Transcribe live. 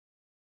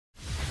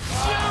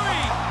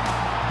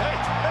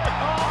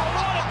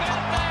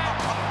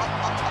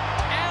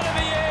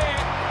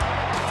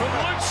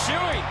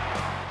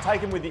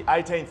taken with the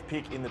 18th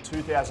pick in the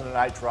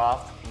 2008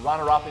 draft,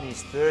 runner-up in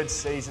his third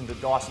season to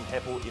Dyson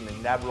Heppel in the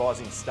NAB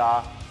Rising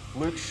Star,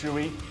 Luke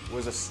Shuey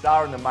was a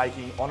star in the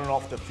making on and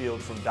off the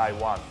field from day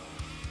one.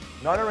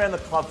 Known around the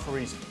club for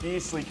his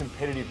fiercely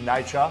competitive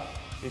nature,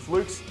 if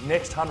Luke's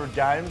next 100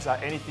 games are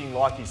anything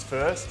like his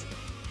first,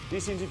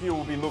 this interview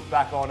will be looked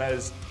back on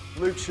as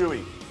Luke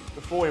Shuey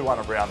before he won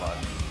a Brownlow.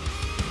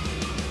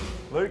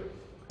 Luke,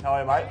 how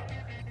are you, mate?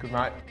 Good,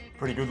 mate.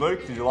 Pretty good,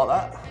 Luke. Did you like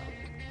that?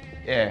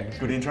 Yeah.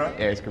 Good intro?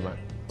 Yeah, it's good, mate.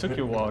 Took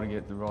you a while to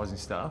get the Rising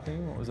Star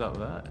thing. What was up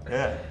with that?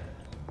 Yeah.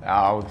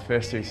 Well, the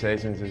first 2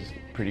 seasons was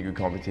pretty good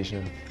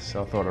competition,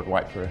 so I thought I'd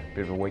wait for a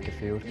bit of a weaker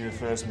field. You're the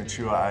first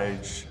mature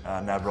age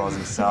NAB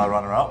Rising Star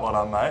runner-up. Well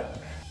done, mate.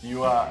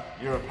 You're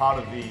a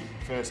part of the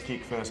First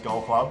Kick, First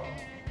Goal Club.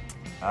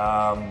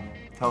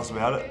 Tell us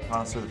about it. Run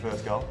us through the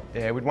first goal.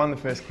 Yeah, we'd won the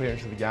first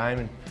clearance of the game,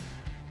 and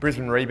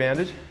Brisbane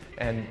rebounded.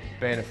 And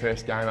being a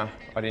first gamer,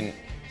 I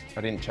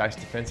didn't chase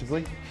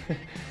defensively,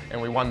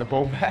 and we won the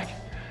ball back.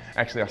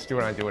 Actually, I still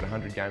don't do it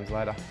 100 games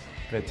later.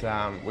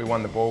 But we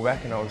won the ball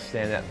back, and I was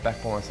standing out the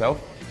back by myself,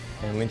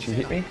 and Lynchy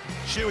hit me.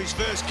 Shuey's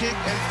first kick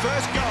and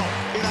first goal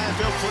in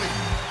AFL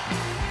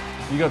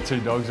footy. You got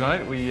 2 dogs,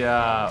 mate.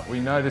 We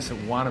noticed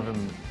that one of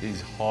them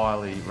is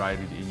highly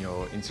rated in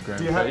your Instagram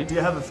feed. Do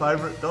you have a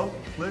favourite dog,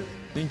 Luke?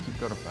 I think you've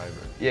got a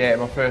favourite. Yeah,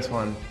 my first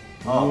one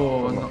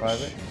was my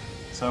favourite.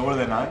 So what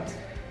are their names?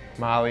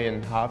 Marley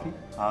and Harvey.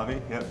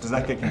 Harvey, yep. Does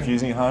that get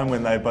confusing at home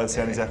when they both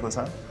sound exactly the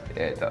same?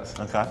 Yeah, it does.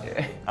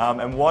 Okay. Yeah.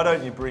 And why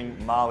don't you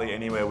bring Marley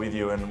anywhere with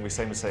you? And we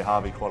seem to see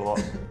Harvey quite a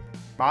lot.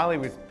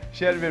 Marley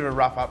she had a bit of a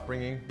rough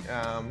upbringing.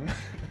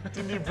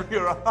 Didn't you bring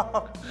her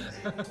up?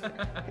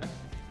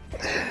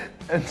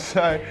 And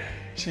so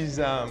she's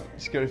got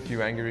a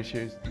few anger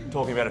issues.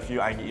 Talking about a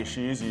few anger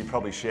issues, you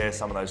probably share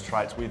some of those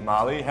traits with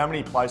Marley. How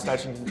many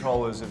PlayStation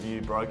controllers have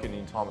you broken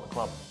in time at the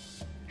club?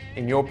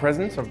 In your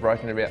presence, I've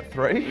broken about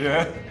 3.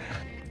 Yeah.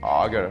 Oh,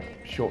 I got a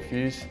short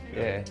fuse.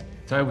 Yeah.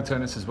 Table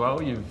tennis as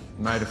well. You've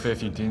made a fair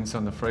few dints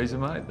on the freezer,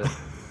 mate.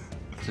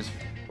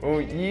 Well,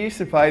 you used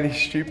to play this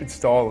stupid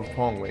style of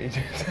pong where you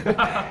just...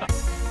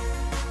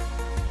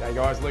 Hey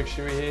guys, Luke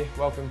Shuey here.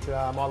 Welcome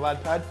to my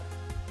lad pad.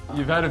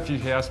 You've had a few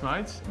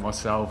housemates.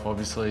 Myself,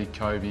 obviously,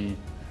 Kobe,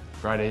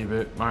 Brad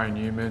Ebert, Murray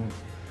Newman,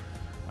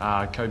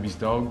 Kobe's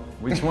dog.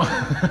 Which one?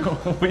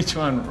 Which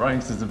one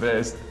ranks as the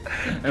best,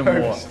 and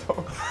Kobe's what?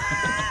 dog.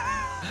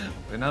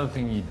 Another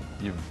thing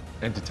you've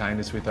entertained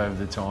us with over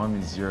the time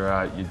is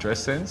your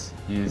dress sense.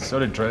 You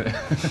sort of dress.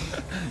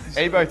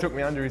 Ebo took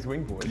me under his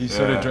wing, boy. You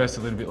sort of dress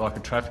a little bit like a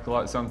traffic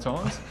light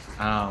sometimes.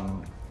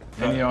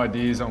 Any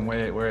ideas on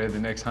where the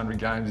next 100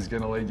 games is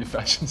going to lead your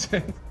fashion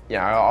sense?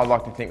 Yeah, I'd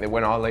like to think that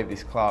when I leave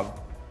this club,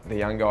 the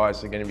young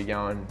guys are going to be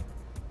going,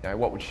 you know,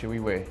 what would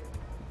Shuey wear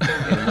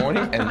in the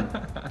morning,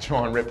 and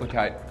try and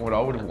replicate what I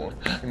would have worn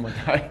in my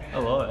day. I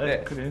like that.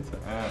 Yeah. Good answer.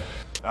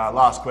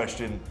 Last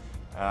question.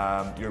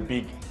 You're a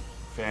big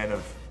fan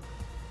of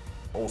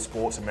all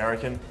sports,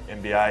 American,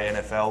 NBA,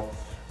 NFL.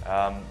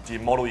 Do you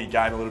model your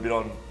game a little bit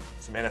on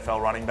some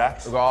NFL running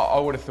backs? Look, I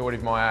would have thought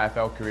if my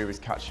AFL career was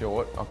cut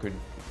short, I could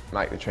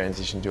make the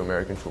transition to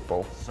American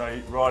football. So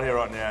right here,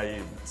 right now,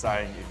 you're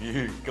saying if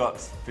you got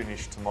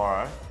finished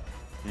tomorrow,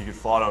 you could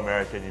fly to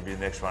America and you'd be the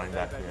next running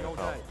back in the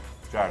NFL.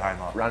 Jared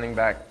Hainline. Running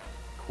back,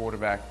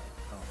 quarterback,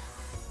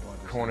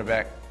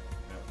 cornerback,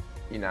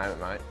 you name it,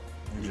 mate.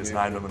 You just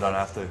named them and don't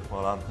have to.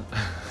 Well done.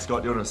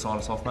 Scott, do you want to sign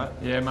us off, mate?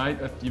 Yeah, mate.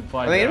 You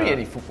played. Are there going to be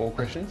any football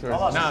questions? Or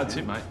I'll ask No, you. that's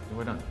it, mate.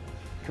 We're done.